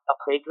a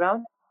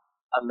playground,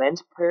 a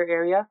men's prayer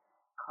area,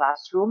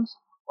 classrooms,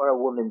 or a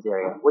women's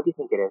area? What do you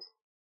think it is?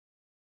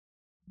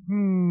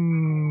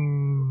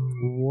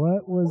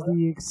 What was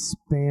the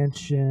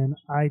expansion?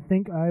 I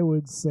think I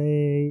would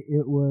say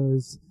it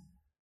was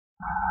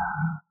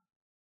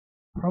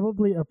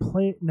probably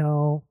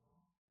no.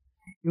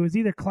 It was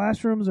either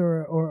classrooms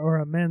or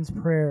a men's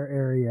prayer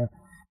area.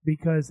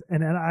 Because,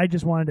 and I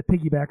just wanted to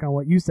piggyback on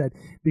what you said,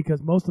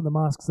 because most of the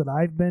mosques that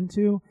I've been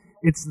to,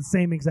 it's the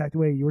same exact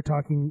way. You were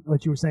talking,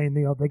 what you were saying,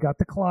 they got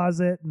the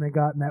closet, and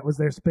that was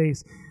their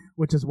space,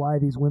 which is why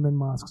these women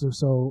mosques are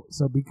so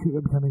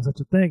becoming such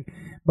a thing.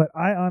 But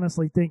I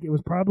honestly think it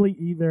was probably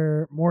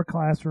either more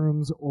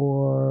classrooms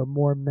or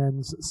more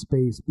men's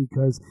space,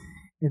 because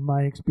in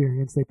my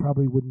experience, they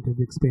probably wouldn't have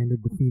expanded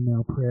the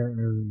female prayer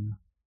area.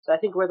 So I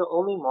think we're the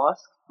only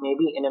mosque,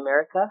 maybe in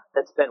America,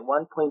 that spent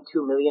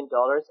 $1.2 million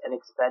and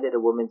expanded a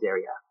women's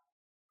area.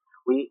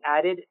 We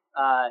added,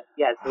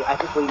 yes, I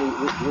think we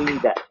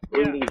need that.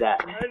 We need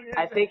that.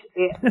 I think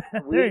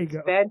we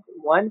spent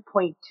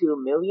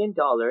 $1.2 million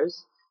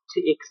to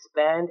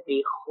expand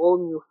a whole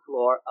new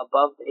floor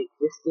above the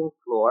existing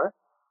floor,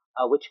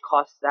 which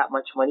costs that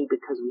much money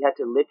because we had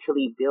to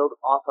literally build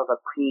off of a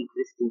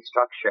pre-existing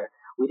structure.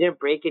 We didn't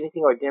break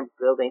anything or didn't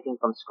build anything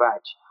from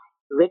scratch.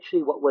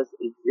 Literally what was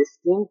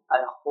existing,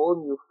 a whole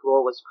new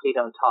floor was created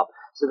on top.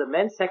 So the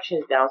men's section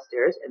is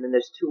downstairs, and then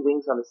there's 2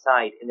 wings on the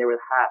side, and they were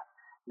half.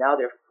 Now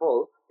they're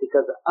full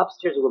because the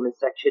upstairs women's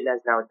section has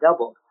now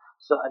doubled.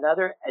 So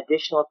another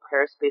additional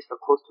prayer space for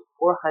close to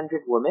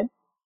 400 women,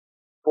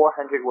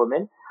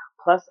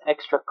 plus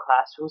extra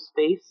classroom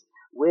space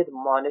with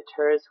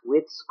monitors,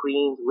 with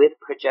screens, with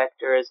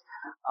projectors.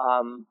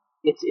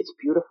 It's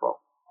beautiful.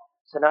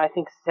 So now I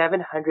think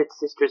 700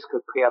 sisters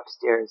could pray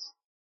upstairs.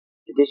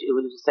 It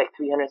was just like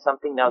 300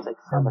 something, now it's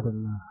like 7.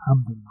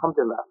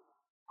 Alhamdulillah.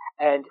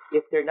 And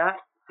if they're not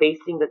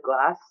facing the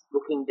glass,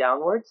 looking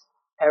downwards,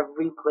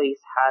 every place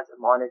has a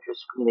monitor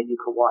screen that you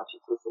can watch.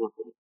 It's the same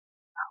thing.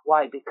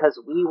 Why? Because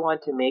we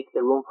want to make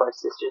the room for our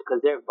sisters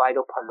because they're a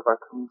vital part of our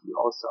community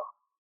also.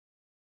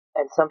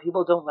 And some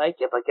people don't like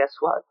it, but guess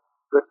what?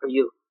 Good for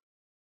you.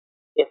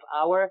 If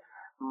our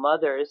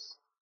mothers,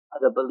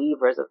 the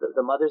believers,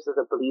 the mothers of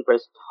the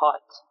believers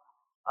taught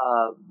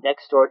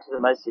next door to the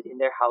masjid in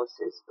their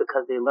houses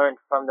because they learned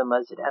from the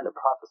masjid and the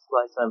Prophet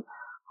ﷺ,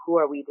 who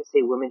are we to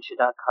say women should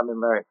not come and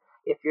learn?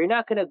 If you're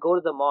not going to go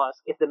to the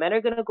mosque, if the men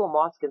are going to go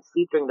mosque and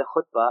sleep during the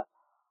khutbah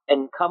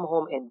and come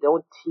home and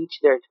don't teach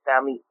their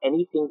family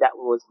anything that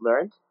was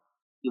learned,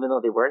 even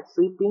though they weren't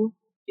sleeping,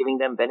 giving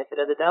them benefit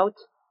of the doubt,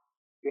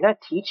 you're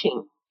not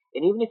teaching.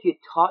 And even if you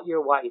taught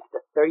your wife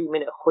the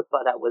 30-minute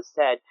khutbah that was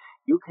said,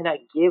 you cannot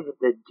give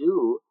the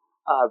due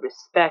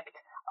respect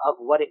of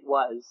what it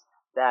was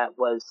that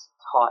was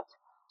taught.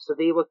 So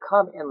they would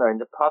come and learn.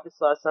 The Prophet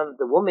ﷺ,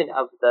 the women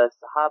of the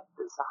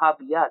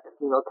Sahabiyat, the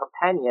female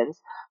companions,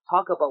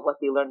 talk about what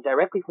they learned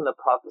directly from the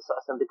Prophet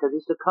ﷺ because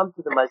they used to come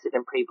to the masjid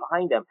and pray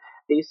behind him.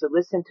 They used to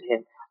listen to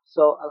him.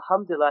 So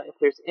alhamdulillah, if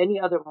there's any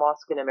other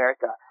mosque in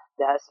America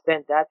that has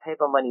spent that type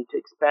of money to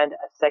expand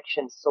a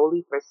section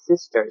solely for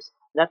sisters,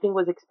 nothing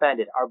was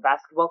expanded. Our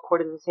basketball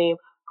court is the same.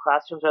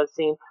 Classrooms are the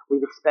same.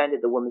 We've expanded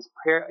the women's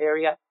prayer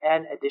area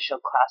and additional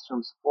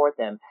classrooms for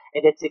them.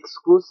 And it's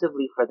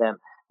exclusively for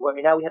them. Where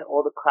now we had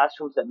all the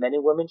classrooms that men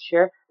and women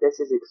share, this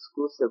is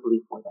exclusively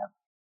for them.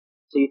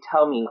 So you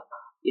tell me,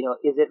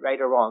 is it right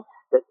or wrong?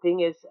 The thing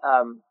is,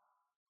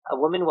 a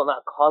woman will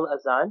not call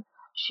azan.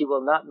 She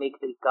will not make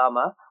the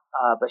iqama,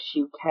 but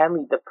she can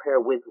lead the prayer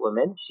with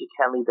women. She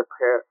can lead the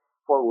prayer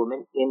for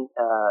women.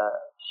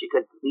 She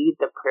could lead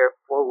the prayer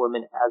for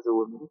women as a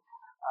woman.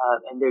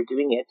 And they're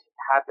doing it.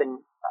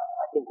 Happened,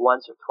 I think,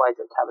 once or twice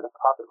at the time of the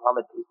Prophet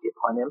Muhammad, peace be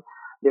upon him.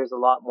 There's a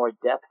lot more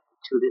depth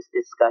to this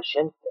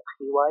discussion,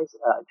 fiqh-wise,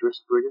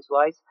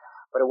 jurisprudence-wise,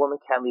 but a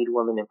woman can lead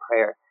women in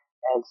prayer.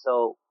 And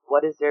so,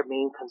 what is their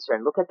main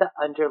concern? Look at the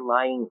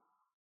underlying,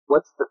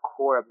 what's the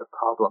core of the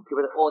problem?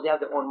 People are like, they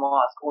have their own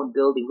mosque, own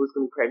building, who's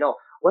going to pray? No,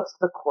 what's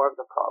the core of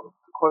the problem?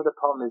 The core of the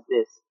problem is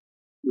this.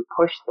 You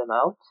push them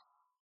out,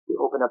 they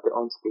open up their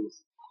own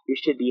space. You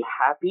should be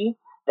happy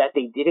that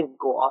they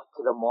didn't go off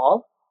to the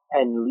mall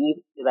and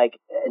leave,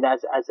 and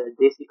as a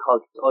Desi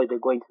called, they're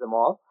going to the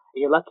mall. And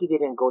you're lucky they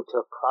didn't go to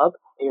a club,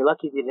 and you're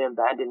lucky they didn't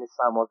abandon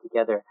Islam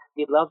altogether.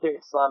 They love their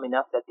Islam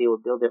enough that they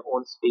will build their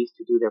own space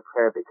to do their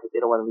prayer because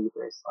they don't want to leave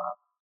their Islam.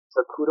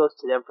 So kudos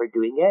to them for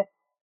doing it.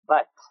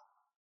 But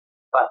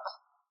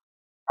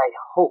I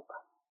hope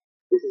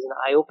this is an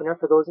eye-opener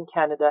for those in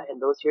Canada and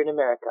those here in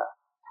America,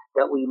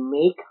 that we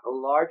make a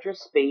larger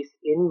space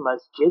in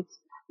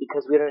masjids,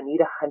 because we don't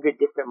need 100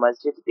 different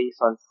masjids based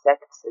on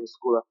sects and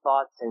school of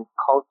thoughts and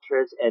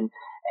cultures and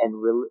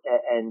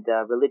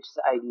religious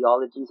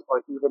ideologies,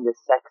 or even the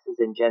sexes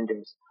and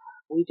genders.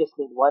 We just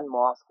need one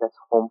mosque that's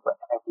home for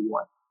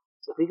everyone.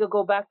 So if we could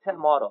go back to that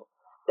model,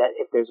 that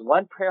if there's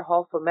one prayer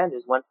hall for men,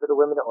 there's one for the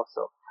women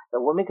also. The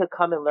women could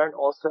come and learn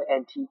also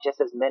and teach just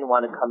as men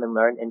want to come and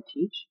learn and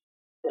teach.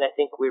 Then I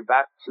think we're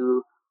back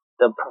to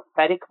the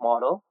prophetic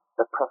model,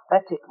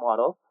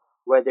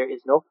 where there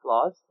is no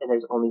flaws and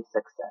there's only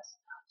success.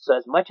 So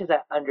as much as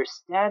I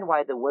understand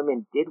why the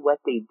women did what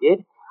they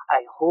did,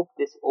 I hope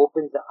this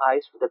opens the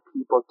eyes for the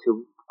people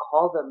to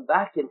call them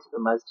back into the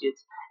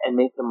masjids and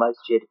make the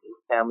masjid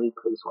a family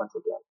place once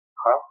again.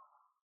 Carl?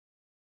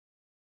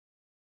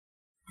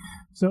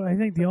 So I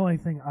think the only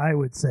thing I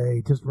would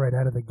say just right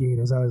out of the gate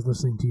as I was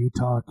listening to you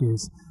talk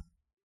is,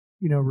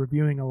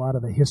 reviewing a lot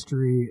of the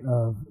history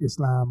of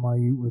Islam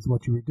with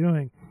what you were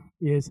doing,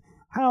 is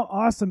how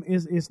awesome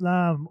is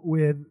Islam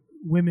with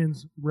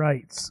women's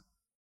rights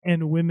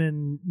and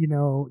women,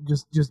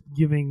 just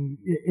giving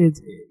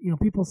it's,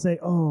 people say,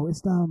 oh,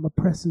 Islam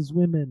oppresses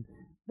women.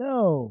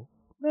 No,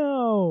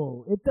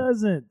 it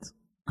doesn't.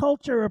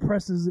 Culture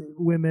oppresses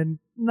women,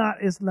 not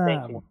Islam.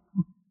 Thank you.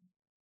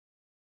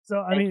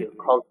 So Thank you.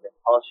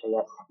 Culture,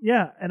 yes.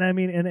 Yeah, and I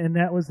mean, and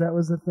that was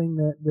the thing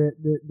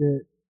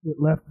that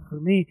left for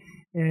me,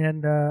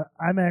 and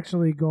I'm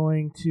actually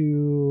going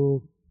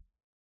to.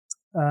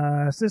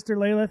 Sister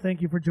Layla,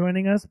 thank you for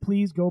joining us.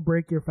 Please go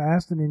break your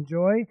fast and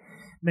enjoy.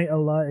 May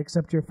Allah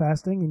accept your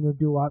fasting and you'll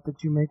do a lot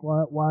that you make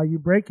while you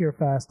break your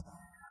fast.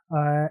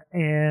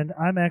 And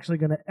I'm actually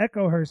going to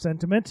echo her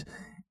sentiment,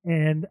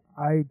 and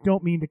I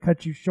don't mean to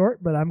cut you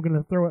short, but I'm going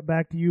to throw it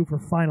back to you for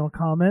final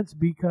comments,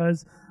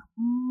 because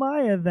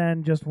my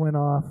adhan just went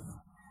off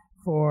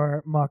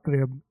for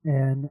Maghrib,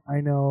 and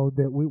I know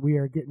that we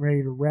are getting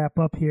ready to wrap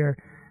up here.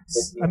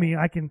 I mean,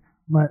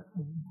 my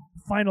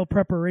final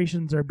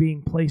preparations are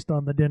being placed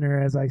on the dinner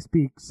as I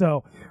speak.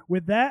 So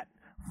with that,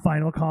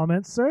 final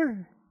comments,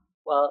 sir?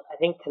 Well, I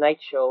think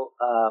tonight's show,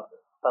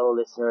 fellow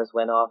listeners,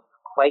 went off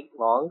quite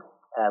long,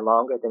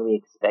 longer than we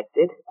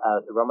expected.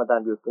 The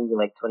Ramadan, we were thinking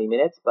like 20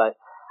 minutes, but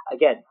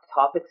again,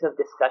 topics of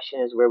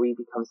discussion is where we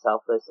become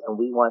selfless, and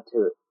we want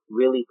to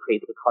really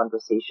create the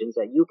conversations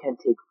that you can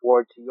take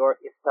forward to your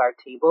iftar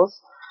tables,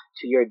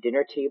 to your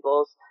dinner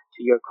tables,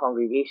 to your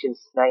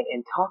congregations tonight,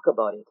 and talk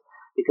about it.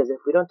 Because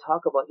if we don't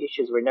talk about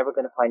issues, we're never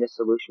going to find a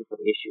solution for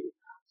the issue.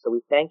 So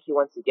we thank you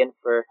once again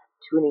for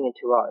tuning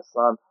into Raw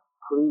Islam.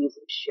 please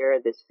share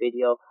this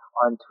video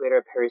on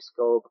Twitter,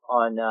 Periscope,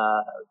 on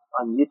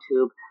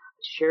YouTube.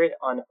 Share it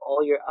on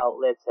all your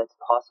outlets as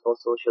possible,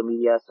 social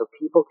media, so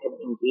people can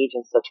engage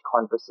in such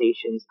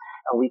conversations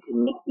and we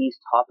can make these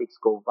topics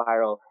go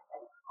viral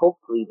and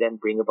hopefully then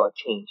bring about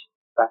change.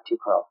 Back to you,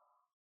 Carl.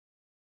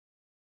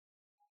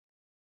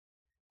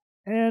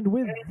 And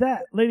with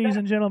that, ladies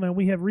and gentlemen,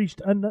 we have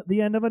reached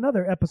the end of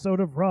another episode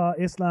of Raw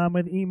Islam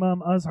with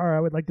Imam Azhar. I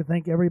would like to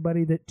thank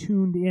everybody that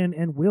tuned in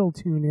and will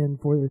tune in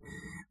for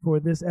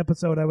this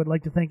episode. I would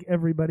like to thank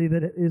everybody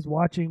that is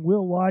watching,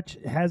 will watch,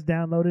 has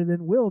downloaded,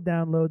 and will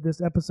download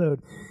this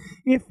episode.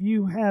 If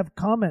you have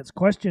comments,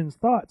 questions,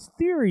 thoughts,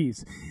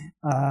 theories,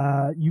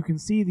 you can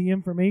see the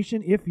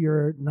information if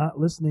you're not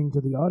listening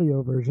to the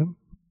audio version.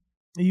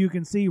 You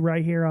can see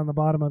right here on the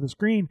bottom of the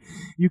screen.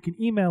 You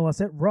can email us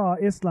at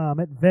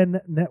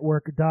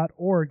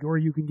rawislam@vennetwork.org, or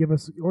you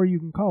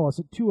can call us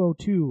at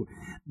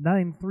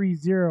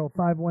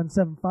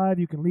 202-930-5175.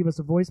 You can leave us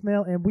a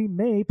voicemail, and we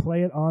may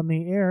play it on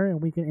the air,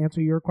 and we can answer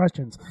your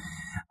questions.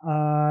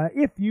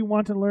 If you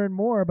want to learn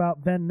more about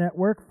Venn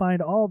Network, find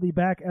all the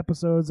back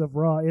episodes of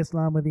Raw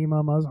Islam with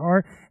Imam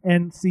Azhar,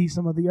 and see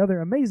some of the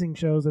other amazing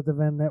shows that the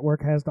Venn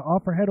Network has to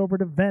offer, head over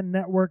to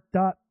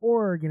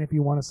vennetwork.org. And if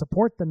you want to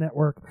support the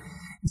network,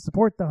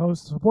 support the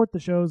hosts, support the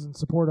shows, and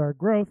support our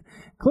growth,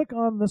 click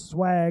on the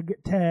swag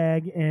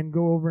tag and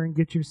go over and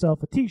get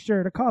yourself a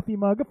t-shirt, a coffee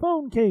mug, a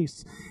phone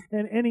case,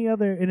 and any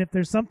other. And if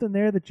there's something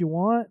there that you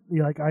want,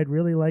 you're like, I'd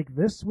really like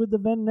this with the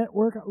Venn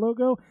Network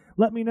logo,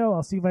 let me know.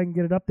 I'll see if I can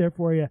get it up there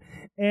for you.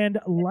 And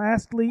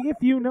lastly, if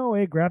you know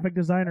a graphic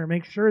designer,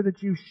 make sure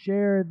that you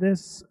share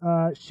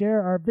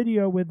our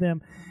video with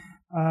them.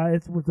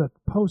 It's with a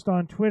post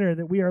on Twitter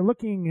that we are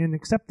looking and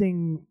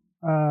accepting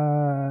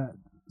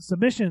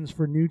submissions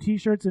for new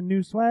t-shirts and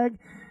new swag.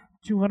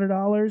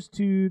 $200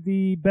 to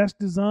the best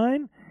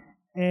design,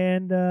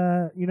 and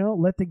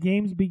let the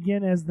games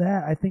begin as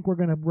that. I think we're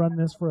going to run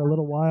this for a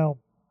little while,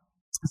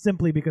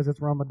 simply because it's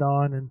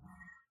Ramadan and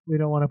we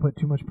don't want to put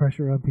too much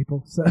pressure on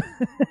people. So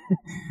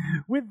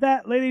with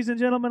that, ladies and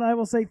gentlemen, I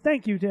will say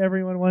thank you to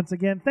everyone once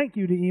again. Thank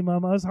you to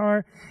Imam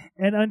Azhar,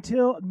 and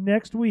until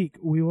next week,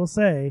 we will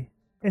say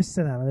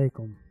Assalamu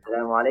alaikum.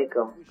 Assalamu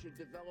alaikum. We should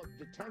develop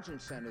detention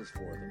centers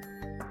for them.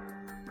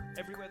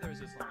 Everywhere there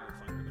is Islam, you'll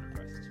find women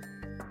oppressed.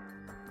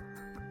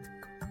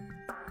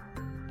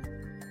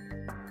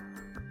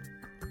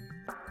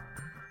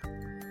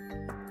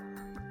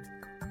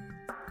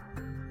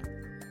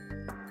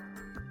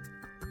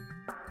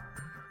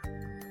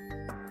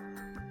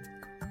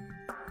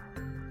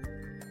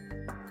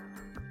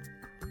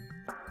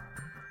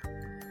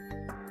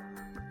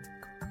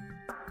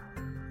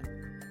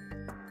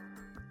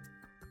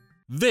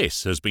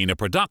 This has been a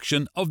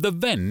production of the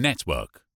Venn Network.